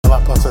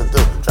supposed to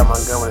do? Drop my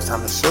gun when it's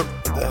time to shoot.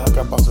 What the heck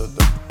I'm supposed to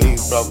do? Be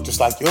broke just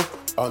like you?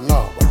 Oh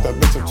no, fuck that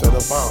bitch up to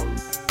the bone.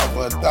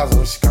 Over 1,000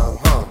 when she come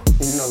home.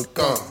 You know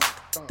gone.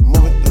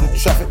 Moving through the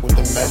traffic with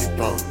the magic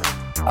broom.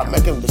 I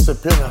make him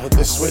disappear and I hit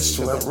the switch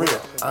to the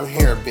real. I'm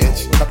here,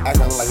 bitch. Stop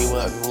acting like he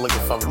wasn't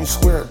looking for me. You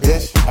swear,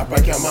 bitch. I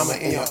break your mama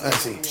and your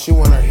auntie. She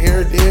want her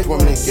hair did,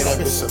 want me to get up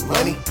with some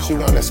money. She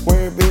want that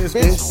square bitch,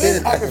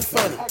 been acting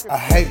funny. I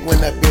hate when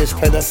that bitch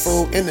play the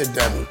fool in the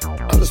dummy.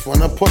 I just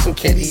wanna pour some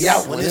candy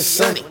out when it's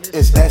sunny.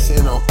 It's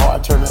acid on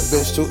R, turn a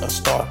bitch to a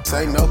star.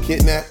 Say no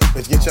kidnap,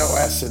 bitch, get your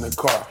ass in the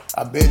car.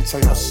 I been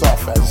telling you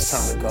soft ass, it's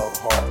time to go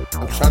hard.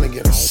 I'm trying to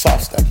get a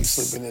soft stack, you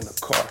sleeping in the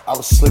car. I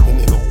was sleeping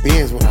in the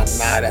Benz when I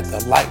nod at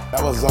the light.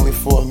 That was only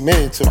for a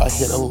minute till I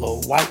hit a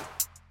little white.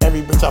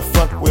 Every bitch I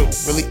fuck with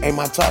really ain't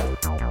my type.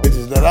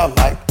 Bitches that I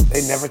like,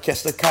 they never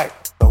catch the kite.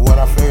 But what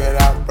I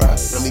figured out, bruh,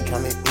 really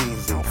kinda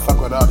easy. Fuck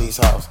with all these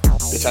hoes,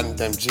 bitch, I need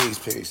them G's,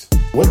 please.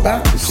 What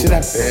about the shit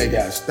that big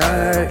ass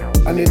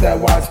thing? I need that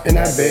watch and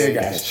that big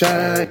ass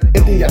chain.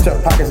 Empty out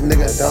your pockets,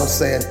 nigga, don't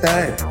say a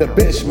thing. The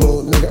bitch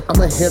move, nigga,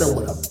 I'ma hit her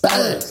with a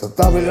bang. So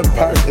throw me the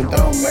purse and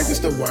don't make this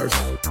the worst.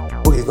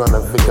 Who you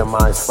gonna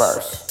victimize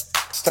first?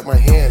 Stuck my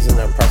hands in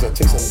her purse, I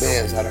took some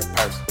bands out her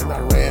purse. Then I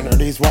ran her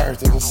these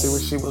words to see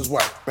what she was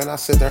worth. Man, I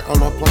sit there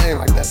on a plane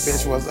like that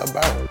bitch was a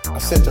bird. I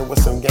sent her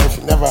with some game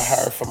she never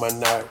heard from a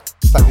nerd.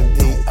 Stuck a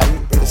D,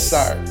 every bit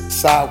served.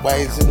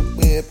 Sideways in the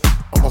whip,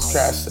 almost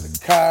crashed to the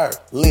curb.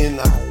 Leaning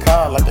out the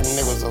car like the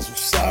nigga was on some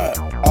side.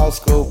 Old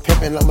school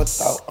pimpin', I'ma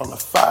throw on the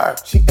fire.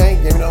 She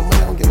ain't give me no money,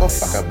 I don't give a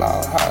fuck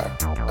about her.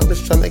 I'm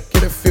just trying to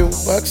get a few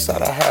bucks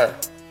out of her.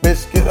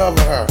 Bitch, get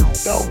over her,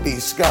 don't be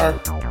scared.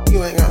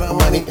 You ain't got no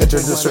money,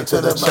 introduce her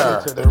to the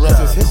jar. The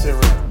rest is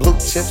history, blue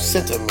chips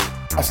sent to me.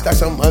 I stack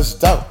so much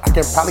dope, I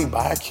can probably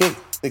buy a key.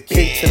 The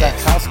key to the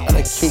house, or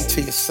the key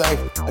to your safe.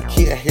 A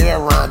key to hair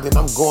around, then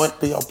I'm going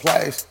to your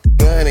place.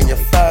 Gun in your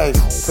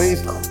face,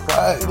 please don't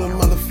pray. The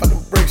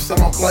motherfucking bricks, so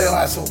don't play your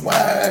ass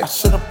away. I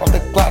shut up on the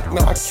clock, no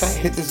I can't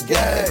hit this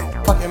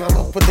game. Fucking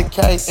I'ma put the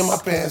K in my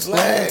pants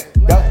leg.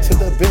 Go to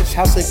the bitch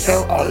house and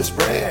count all this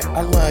bread.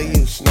 I love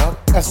you, Snow,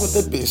 that's what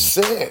the bitch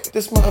said.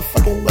 This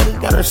motherfucking money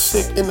got her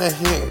sick in the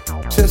head.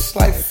 Just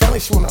like Felly,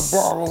 she wanna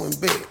borrow in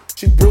bed.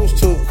 She bruised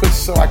too quick,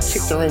 so I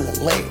kicked her in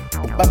the leg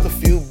and bust a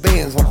few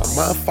bands on her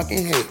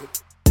motherfucking head.